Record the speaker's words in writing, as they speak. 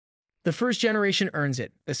The first generation earns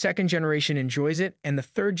it, the second generation enjoys it, and the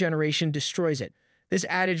third generation destroys it. This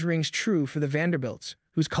adage rings true for the Vanderbilts,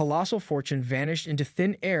 whose colossal fortune vanished into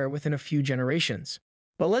thin air within a few generations.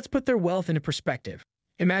 But let's put their wealth into perspective.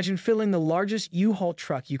 Imagine filling the largest U-Haul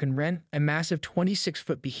truck you can rent, a massive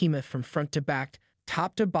 26-foot behemoth from front to back,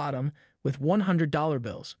 top to bottom, with $100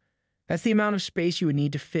 bills. That's the amount of space you would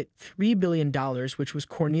need to fit $3 billion, which was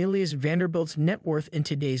Cornelius Vanderbilt's net worth in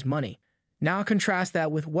today's money. Now contrast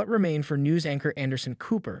that with what remained for news anchor Anderson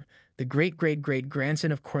Cooper, the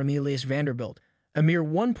great-great-great-grandson of Cornelius Vanderbilt, a mere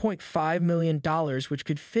 $1.5 million, which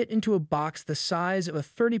could fit into a box the size of a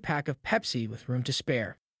 30-pack of Pepsi with room to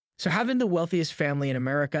spare. So how did the wealthiest family in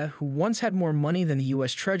America, who once had more money than the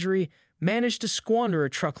U.S. Treasury, manage to squander a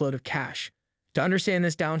truckload of cash? To understand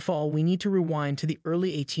this downfall, we need to rewind to the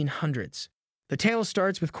early 1800s. The tale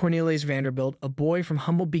starts with Cornelius Vanderbilt, a boy from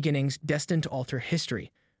humble beginnings destined to alter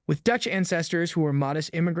history. With Dutch ancestors who were modest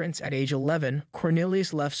immigrants at age 11,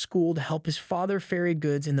 Cornelius left school to help his father ferry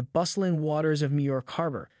goods in the bustling waters of New York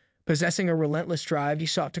Harbor. Possessing a relentless drive, he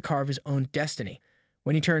sought to carve his own destiny.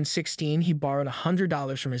 When he turned 16, he borrowed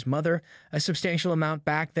 $100 from his mother, a substantial amount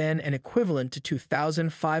back then and equivalent to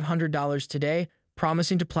 $2,500 today,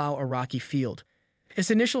 promising to plow a rocky field.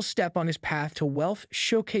 His initial step on his path to wealth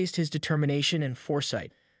showcased his determination and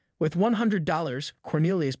foresight. With $100,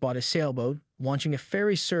 Cornelius bought a sailboat, launching a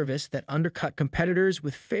ferry service that undercut competitors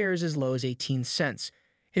with fares as low as 18 cents.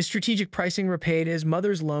 His strategic pricing repaid his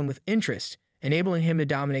mother's loan with interest, enabling him to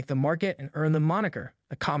dominate the market and earn the moniker,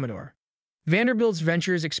 the Commodore. Vanderbilt's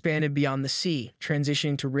ventures expanded beyond the sea,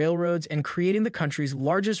 transitioning to railroads and creating the country's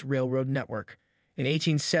largest railroad network. In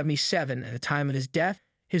 1877, at the time of his death,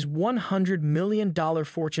 his $100 million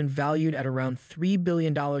fortune, valued at around $3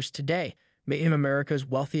 billion today, made him America's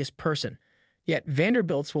wealthiest person. Yet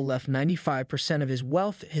Vanderbilt's will left 95% of his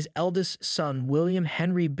wealth, his eldest son, William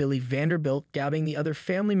Henry Billy Vanderbilt, doubting the other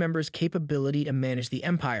family members' capability to manage the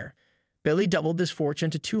empire. Billy doubled this fortune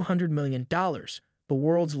to $200 million, the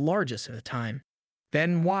world's largest at the time.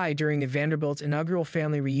 Then why, during the Vanderbilts' inaugural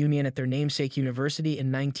family reunion at their namesake university in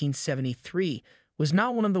 1973, was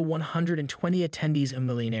not one of the 120 attendees a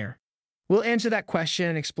millionaire? We'll answer that question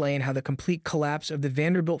and explain how the complete collapse of the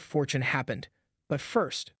Vanderbilt fortune happened. But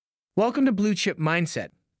first, welcome to Blue Chip Mindset,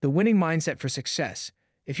 the winning mindset for success.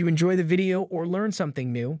 If you enjoy the video or learn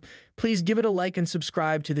something new, please give it a like and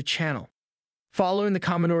subscribe to the channel. Following the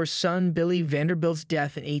Commodore's son Billy Vanderbilt's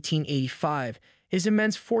death in 1885, his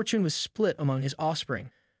immense fortune was split among his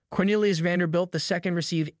offspring. Cornelius Vanderbilt II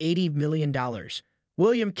received $80 million.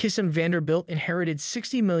 William Kissam Vanderbilt inherited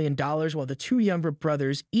 $60 million, while the two younger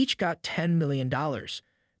brothers each got $10 million.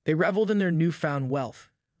 They reveled in their newfound wealth.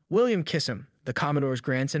 William Kissam, the Commodore's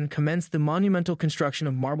grandson, commenced the monumental construction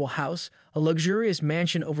of Marble House, a luxurious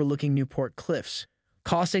mansion overlooking Newport Cliffs.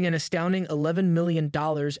 Costing an astounding $11 million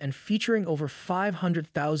and featuring over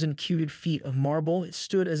 500,000 cubic feet of marble, it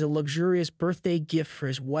stood as a luxurious birthday gift for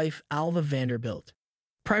his wife, Alva Vanderbilt.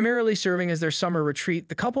 Primarily serving as their summer retreat,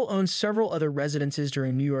 the couple owned several other residences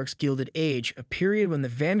during New York's Gilded Age, a period when the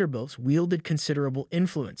Vanderbilts wielded considerable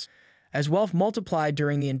influence. As wealth multiplied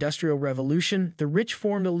during the Industrial Revolution, the rich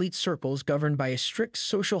formed elite circles governed by a strict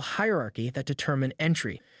social hierarchy that determined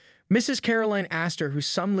entry. Mrs. Caroline Astor, whose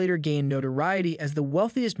son later gained notoriety as the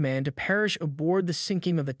wealthiest man to perish aboard the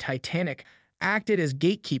sinking of the Titanic, acted as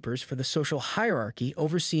gatekeepers for the social hierarchy,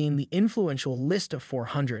 overseeing the influential List of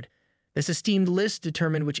 400. This esteemed list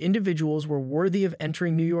determined which individuals were worthy of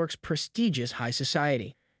entering New York's prestigious high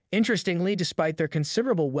society. Interestingly, despite their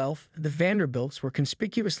considerable wealth, the Vanderbilts were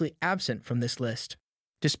conspicuously absent from this list.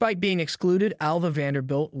 Despite being excluded, Alva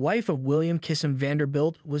Vanderbilt, wife of William Kissam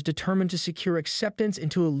Vanderbilt, was determined to secure acceptance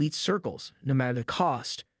into elite circles, no matter the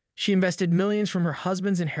cost. She invested millions from her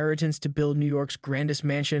husband's inheritance to build New York's grandest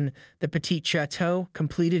mansion, the Petit Chateau,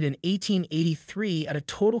 completed in 1883 at a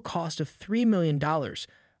total cost of $3 million,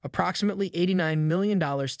 approximately $89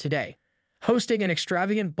 million today. Hosting an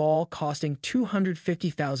extravagant ball costing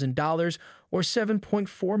 $250,000 or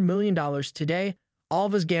 $7.4 million today,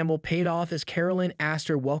 Alva's gamble paid off as Caroline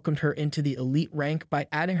Astor welcomed her into the elite rank by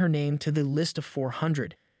adding her name to the List of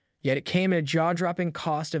 400. Yet it came at a jaw-dropping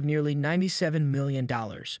cost of nearly $97 million.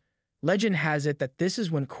 Legend has it that this is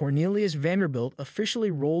when Cornelius Vanderbilt officially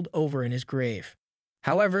rolled over in his grave.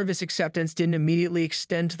 However, this acceptance didn't immediately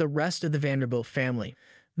extend to the rest of the Vanderbilt family.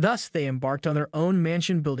 Thus, they embarked on their own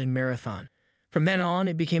mansion-building marathon. From then on,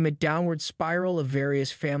 it became a downward spiral of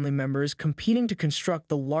various family members competing to construct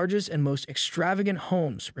the largest and most extravagant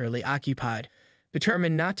homes rarely occupied.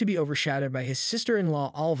 Determined not to be overshadowed by his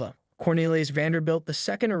sister-in-law Alva, Cornelius Vanderbilt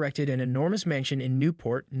II erected an enormous mansion in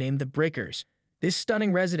Newport named the Breakers. This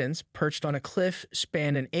stunning residence, perched on a cliff,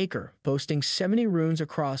 spanned an acre, boasting 70 rooms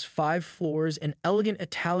across 5 floors in elegant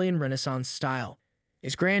Italian Renaissance style.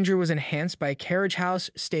 Its grandeur was enhanced by a carriage house,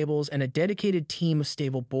 stables, and a dedicated team of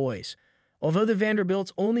stable boys. Although the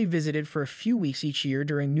Vanderbilts only visited for a few weeks each year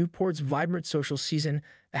during Newport's vibrant social season,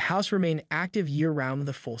 the house remained active year-round with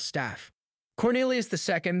a full staff. Cornelius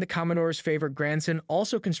II, the Commodore's favorite grandson,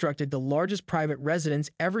 also constructed the largest private residence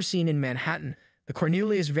ever seen in Manhattan, the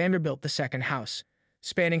Cornelius Vanderbilt II house.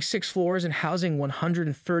 Spanning 6 floors and housing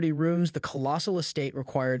 130 rooms, the colossal estate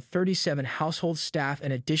required 37 household staff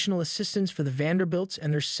and additional assistants for the Vanderbilts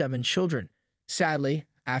and their 7 children. Sadly,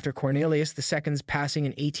 after Cornelius II's passing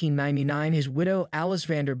in 1899, his widow, Alice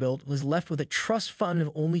Vanderbilt, was left with a trust fund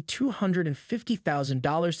of only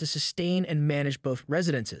 $250,000 to sustain and manage both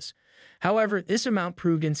residences. However, this amount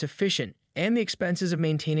proved insufficient, and the expenses of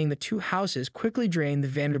maintaining the 2 houses quickly drained the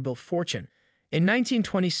Vanderbilt fortune. In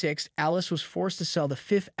 1926, Alice was forced to sell the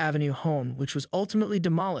Fifth Avenue home, which was ultimately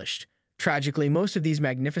demolished. Tragically, most of these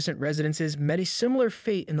magnificent residences met a similar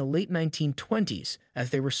fate in the late 1920s,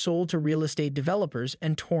 as they were sold to real estate developers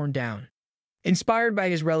and torn down. Inspired by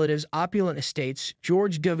his relatives' opulent estates,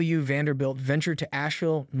 George W. Vanderbilt ventured to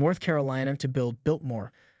Asheville, North Carolina to build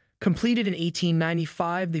Biltmore. Completed in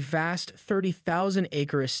 1895, the vast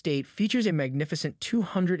 30,000-acre estate features a magnificent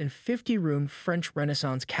 250-room French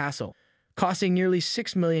Renaissance castle, costing nearly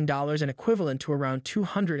 $6 million and equivalent to around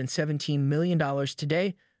 $217 million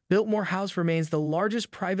today. Biltmore House remains the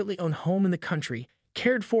largest privately owned home in the country,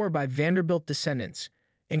 cared for by Vanderbilt descendants.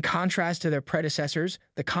 In contrast to their predecessors,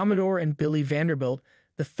 the Commodore and Billy Vanderbilt,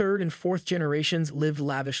 the 3rd and 4th generations lived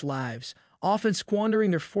lavish lives, often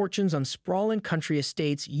squandering their fortunes on sprawling country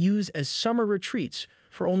estates used as summer retreats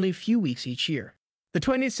for only a few weeks each year. The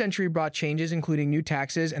 20th century brought changes including new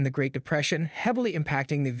taxes and the Great Depression, heavily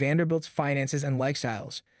impacting the Vanderbilts' finances and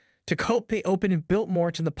lifestyles. To cope, they opened Biltmore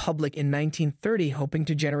to the public in 1930, hoping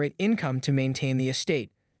to generate income to maintain the estate.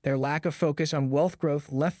 Their lack of focus on wealth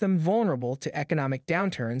growth left them vulnerable to economic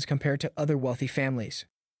downturns compared to other wealthy families.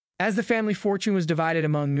 As the family fortune was divided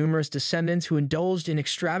among numerous descendants who indulged in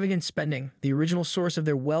extravagant spending, the original source of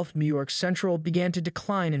their wealth, New York Central, began to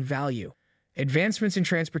decline in value. Advancements in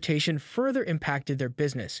transportation further impacted their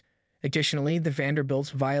business. Additionally, the Vanderbilts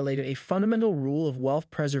violated a fundamental rule of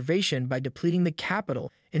wealth preservation by depleting the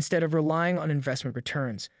capital instead of relying on investment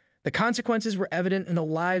returns. The consequences were evident in the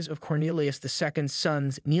lives of Cornelius II's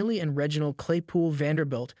sons, Neely and Reginald Claypool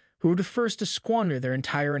Vanderbilt, who were the first to squander their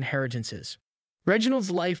entire inheritances.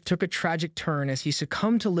 Reginald's life took a tragic turn as he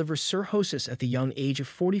succumbed to liver cirrhosis at the young age of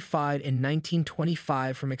 45 in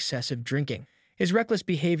 1925 from excessive drinking. His reckless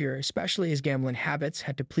behavior, especially his gambling habits,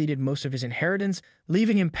 had depleted most of his inheritance,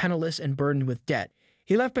 leaving him penniless and burdened with debt.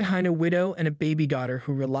 He left behind a widow and a baby daughter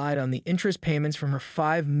who relied on the interest payments from her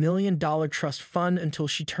 $5 million trust fund until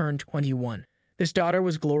she turned 21. This daughter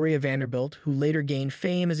was Gloria Vanderbilt, who later gained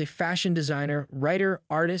fame as a fashion designer, writer,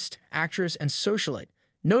 artist, actress, and socialite,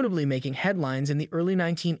 notably making headlines in the early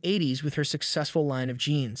 1980s with her successful line of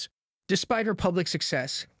jeans. Despite her public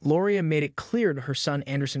success, Gloria made it clear to her son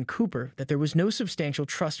Anderson Cooper that there was no substantial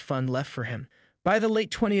trust fund left for him. By the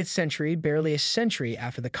late 20th century, barely a century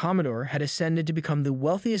after the Commodore had ascended to become the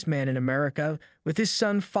wealthiest man in America, with his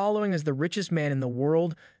son following as the richest man in the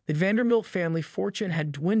world, the Vanderbilt family fortune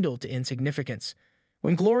had dwindled to insignificance.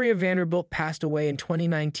 When Gloria Vanderbilt passed away in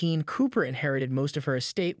 2019, Cooper inherited most of her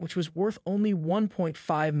estate, which was worth only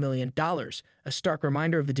 $1.5 million, a stark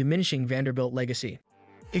reminder of the diminishing Vanderbilt legacy.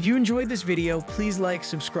 If you enjoyed this video, please like,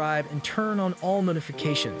 subscribe, and turn on all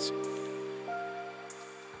notifications.